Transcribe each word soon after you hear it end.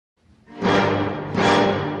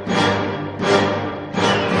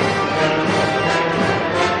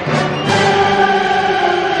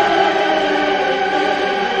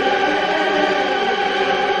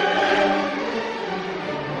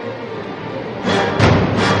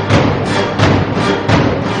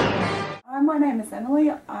name's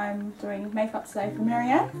Emily. I'm doing makeup today for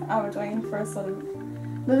Marianne. We're doing for a sort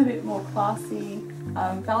of little bit more classy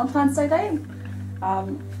Valentine's Day date.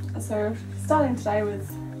 So starting today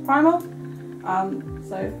with primer.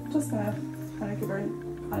 So just gonna kind of give her a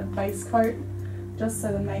kind of base coat just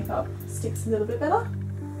so the makeup sticks a little bit better.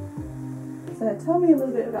 So tell me a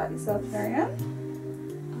little bit about yourself, Marianne.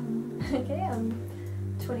 Okay, I'm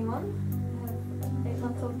 21. I have an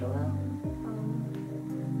 8-month-old daughter.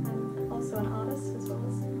 I'm also an artist as well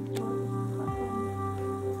as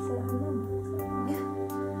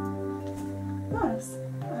Nice.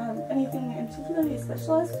 Anything in particular you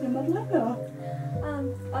specialise in modelling or?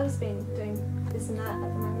 I've just been doing this and that at the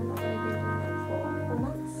moment. I've only been doing it for 4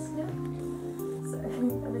 months now, so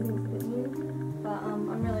everything's a bit new. But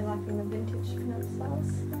I'm really liking the vintage pin-up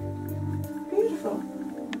styles. Beautiful.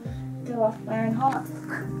 Go off my own heart.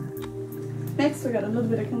 Next we got a little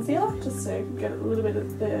bit of concealer just to get a little bit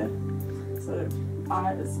of the sort of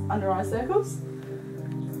under eye circles.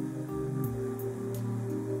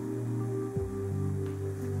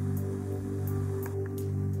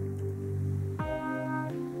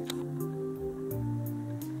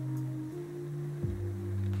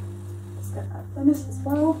 Just get that finished as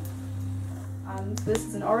well. This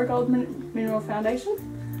is an Origold mineral foundation.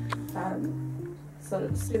 Sort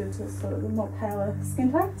of suited to sort of the more paler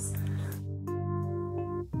skin tones.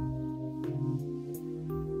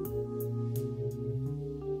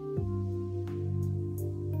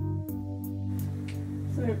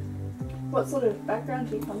 So, what sort of background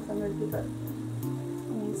do you come from? Have you got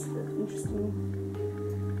any sort of interesting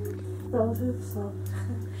relatives? Or?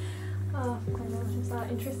 My relatives are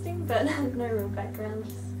interesting, but no real background.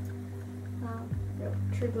 Just real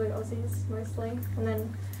true blue Aussies mostly, and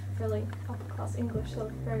then really upper class English,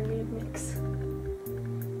 so very weird mix.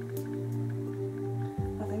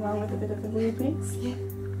 Nothing wrong with a bit of a weird mix. Yeah.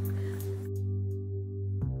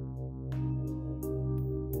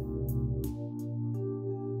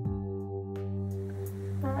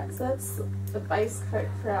 Alright, so that's the base coat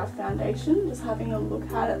for our foundation. Just having a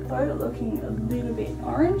look at it though, looking a little bit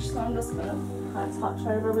orange, so I'm just going to kind of touch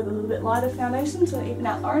over with a little bit lighter foundation to even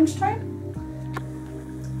out the orange tone.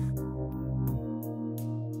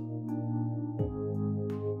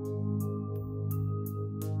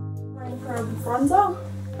 For a bronzer,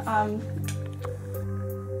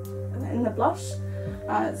 in the blush,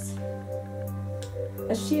 it's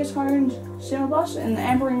a sheer toned shimmer blush in the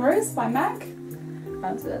Ambering Rose by MAC.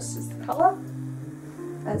 So that's just the colour.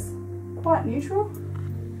 It's quite neutral.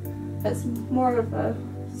 It's more of a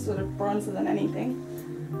sort of bronzer than anything.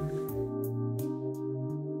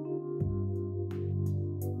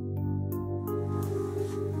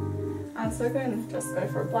 So we're going to just go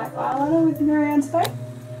for a black eyeliner with Marianne today.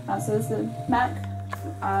 So this is a MAC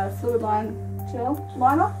Fluid Line Gel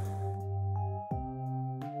Liner.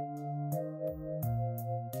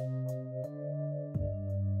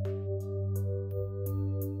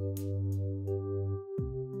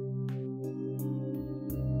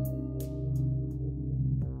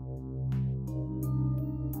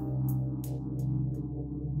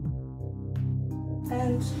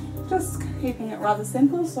 And just keeping it rather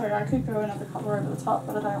simple, so I could go another colour over the top,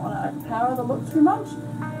 but I don't want to overpower the look too much.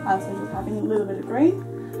 So just having a little bit of green.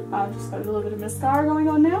 Just got a little bit of mascara going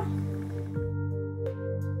on now.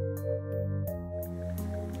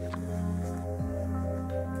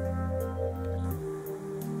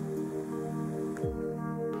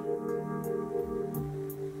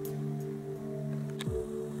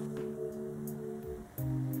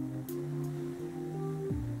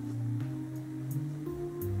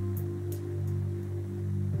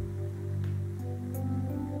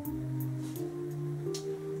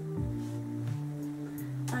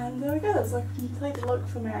 And there we go, that's like a complete look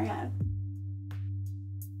for Marianne.